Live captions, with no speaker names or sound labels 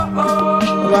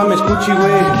No mames, Cuchi,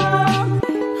 güey.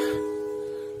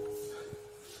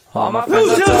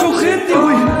 No seas ojete,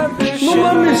 güey. No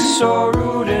mames.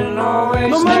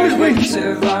 No mames, güey.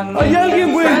 Hay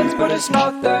alguien, güey.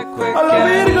 A la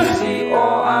verga.